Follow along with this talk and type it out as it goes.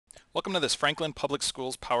Welcome to this Franklin Public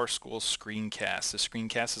Schools PowerSchool screencast. This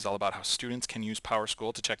screencast is all about how students can use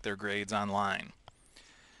PowerSchool to check their grades online.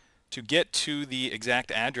 To get to the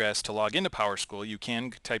exact address to log into PowerSchool, you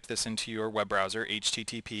can type this into your web browser,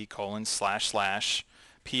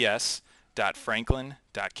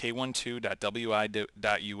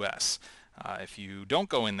 http://ps.franklin.k12.wi.us. If you don't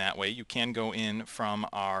go in that way, you can go in from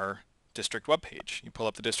our district webpage. You pull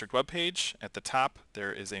up the district webpage. At the top,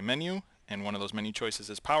 there is a menu, and one of those menu choices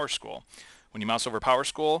is PowerSchool. When you mouse over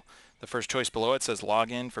PowerSchool, the first choice below it says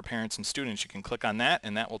Login for Parents and Students. You can click on that,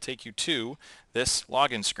 and that will take you to this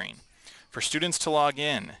login screen. For students to log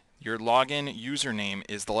in, your login username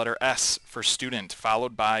is the letter S for student,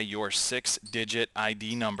 followed by your 6-digit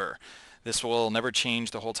ID number. This will never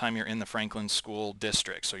change the whole time you're in the Franklin School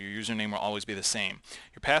District, so your username will always be the same.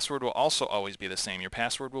 Your password will also always be the same. Your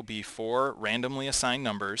password will be 4 randomly assigned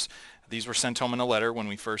numbers. These were sent home in a letter when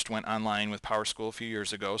we first went online with PowerSchool a few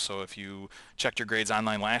years ago, so if you checked your grades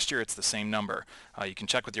online last year, it's the same number. You can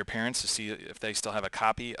check with your parents to see if they still have a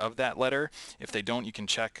copy of that letter. If they don't, you can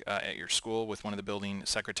check at your school with one of the building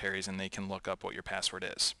secretaries, and they can look up what your password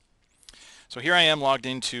is. So here I am logged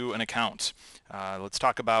into an account. Let's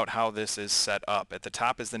talk about how this is set up. At the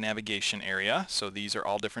top is the navigation area. So these are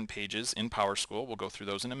all different pages in PowerSchool. We'll go through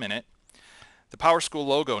those in a minute. The PowerSchool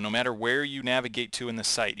logo, no matter where you navigate to in the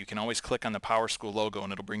site, you can always click on the PowerSchool logo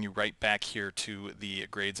and it'll bring you right back here to the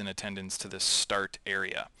grades and attendance, to this start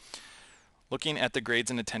area. Looking at the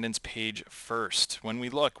grades and attendance page first, when we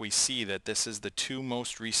look, we see that this is the 2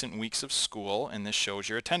 most recent weeks of school, and this shows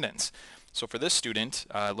your attendance. So for this student,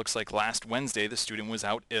 it looks like last Wednesday the student was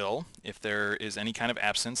out ill. If there is any kind of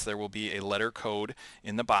absence, there will be a letter code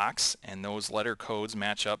in the box, and those letter codes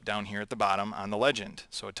match up down here at the bottom on the legend.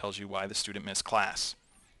 So it tells you why the student missed class.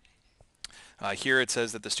 Here it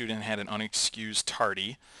says that the student had an unexcused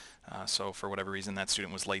tardy, so for whatever reason that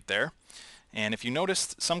student was late there. And if you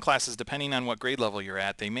noticed, some classes, depending on what grade level you're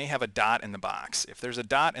at, they may have a dot in the box. If there's a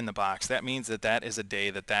dot in the box, that means that that is a day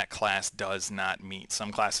that that class does not meet.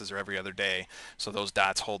 Some classes are every other day, so those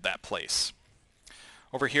dots hold that place.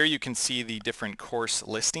 Over here you can see the different course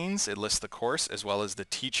listings. It lists the course as well as the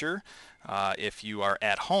teacher. If you are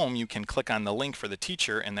at home, you can click on the link for the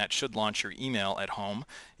teacher, and that should launch your email at home.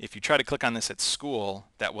 If you try to click on this at school,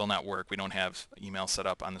 that will not work. We don't have email set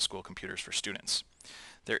up on the school computers for students.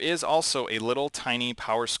 There is also a little tiny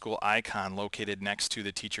PowerSchool icon located next to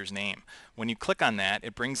the teacher's name. When you click on that,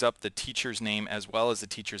 it brings up the teacher's name as well as the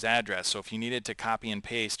teacher's address. So if you needed to copy and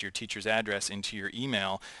paste your teacher's address into your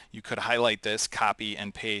email, you could highlight this, copy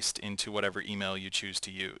and paste into whatever email you choose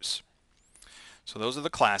to use. So those are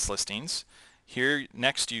the class listings. Here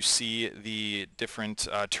next you see the different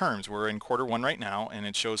terms. We're in quarter 1 right now, and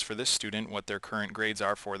it shows for this student what their current grades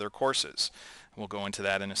are for their courses. We'll go into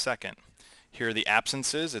that in a second. Here are the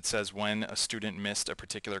absences. It says when a student missed a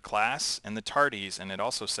particular class, and the tardies, and it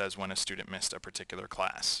also says when a student missed a particular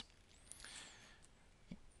class.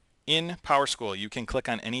 In PowerSchool, you can click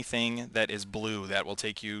on anything that is blue. That will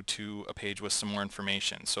take you to a page with some more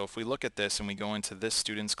information. So if we look at this and we go into this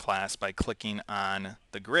student's class by clicking on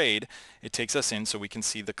the grade, it takes us in so we can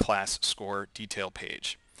see the class score detail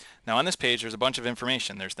page. Now on this page there's a bunch of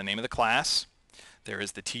information. There's the name of the class, there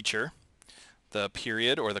is the teacher, the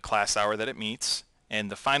period or the class hour that it meets, and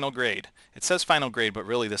the final grade. It says final grade, but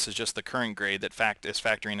really this is just the current grade that is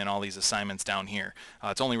factoring in all these assignments down here.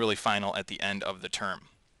 It's only really final at the end of the term.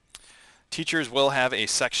 Teachers will have a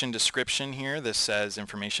section description here. This says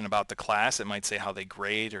information about the class. It might say how they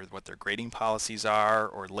grade or what their grading policies are,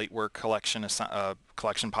 or late work collection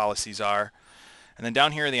policies are. And then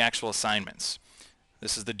down here are the actual assignments.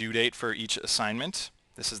 This is the due date for each assignment.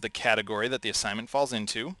 This is the category that the assignment falls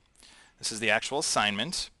into. This is the actual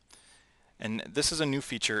assignment, and this is a new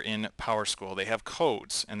feature in PowerSchool. They have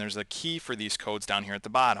codes, and there's a key for these codes down here at the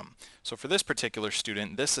bottom. So for this particular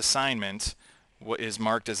student, this assignment is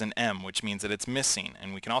marked as an M, which means that it's missing,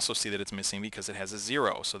 and we can also see that it's missing because it has a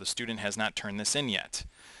 0, so the student has not turned this in yet.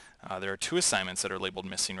 There are 2 assignments that are labeled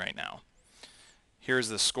missing right now. Here's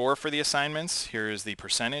the score for the assignments, here's the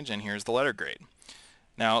percentage, and here's the letter grade.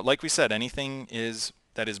 Now, like we said, anything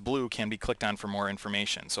that is blue can be clicked on for more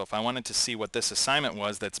information. So if I wanted to see what this assignment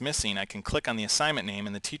was that's missing, I can click on the assignment name,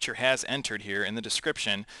 and the teacher has entered here in the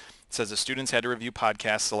description. It says the students had to review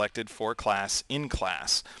podcasts selected for class in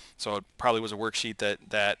class. So it probably was a worksheet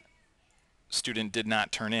that student did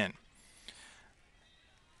not turn in.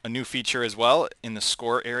 A new feature as well in the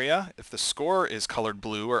score area, if the score is colored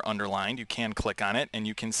blue or underlined, you can click on it and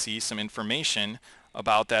you can see some information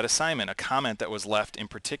about that assignment, a comment that was left in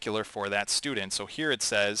particular for that student. So here it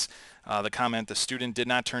says the comment, the student did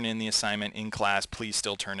not turn in the assignment in class, please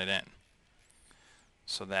still turn it in.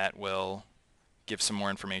 So that will give some more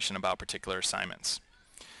information about particular assignments.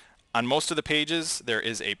 On most of the pages, there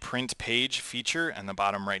is a print page feature on the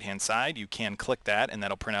bottom right-hand side. You can click that, and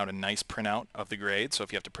that'll print out a nice printout of the grade. So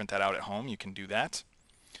if you have to print that out at home, you can do that.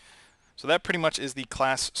 So that pretty much is the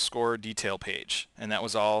class score detail page, and that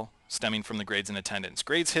was all stemming from the grades and attendance.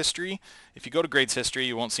 Grades history, if you go to grades history,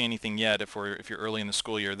 you won't see anything yet if you're early in the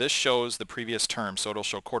school year. This shows the previous term, so it'll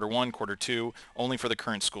show quarter 1, quarter 2, only for the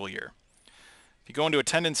current school year. If you go into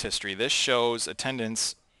attendance history, this shows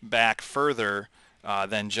attendance back further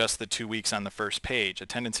than just the 2 weeks on the first page.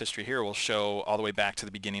 Attendance history here will show all the way back to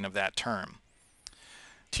the beginning of that term.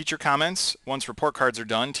 Teacher comments, once report cards are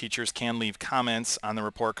done, teachers can leave comments on the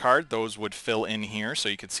report card. Those would fill in here so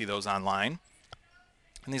you could see those online.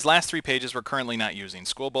 And these last 3 pages we're currently not using: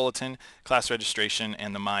 school bulletin, class registration,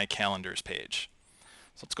 and the My Calendars page.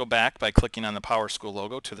 So let's go back by clicking on the PowerSchool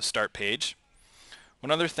logo to the start page.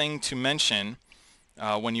 One other thing to mention,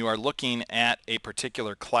 when you are looking at a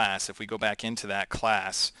particular class, if we go back into that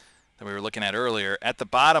class that we were looking at earlier, at the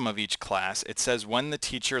bottom of each class it says when the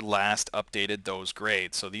teacher last updated those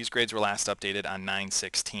grades. So these grades were last updated on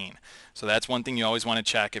 9/16. So that's one thing you always want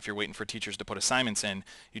to check if you're waiting for teachers to put assignments in.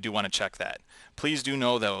 You do want to check that. Please do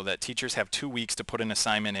know though that teachers have 2 weeks to put an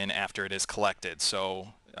assignment in after it is collected.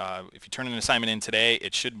 So if you turn an assignment in today,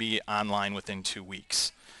 it should be online within 2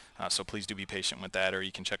 weeks. So please do be patient with that, or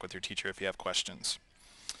you can check with your teacher if you have questions.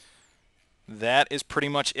 That is pretty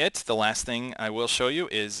much it. The last thing I will show you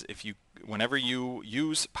is whenever you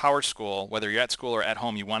use PowerSchool, whether you're at school or at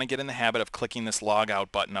home, you want to get in the habit of clicking this log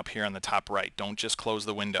out button up here on the top right. Don't just close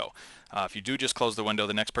the window. If you do just close the window,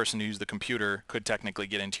 the next person to use the computer could technically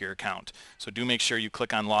get into your account. So do make sure you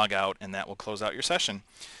click on log out, and that will close out your session.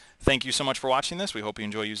 Thank you so much for watching this. We hope you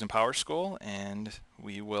enjoy using PowerSchool, and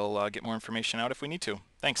we will get more information out if we need to.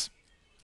 Thanks.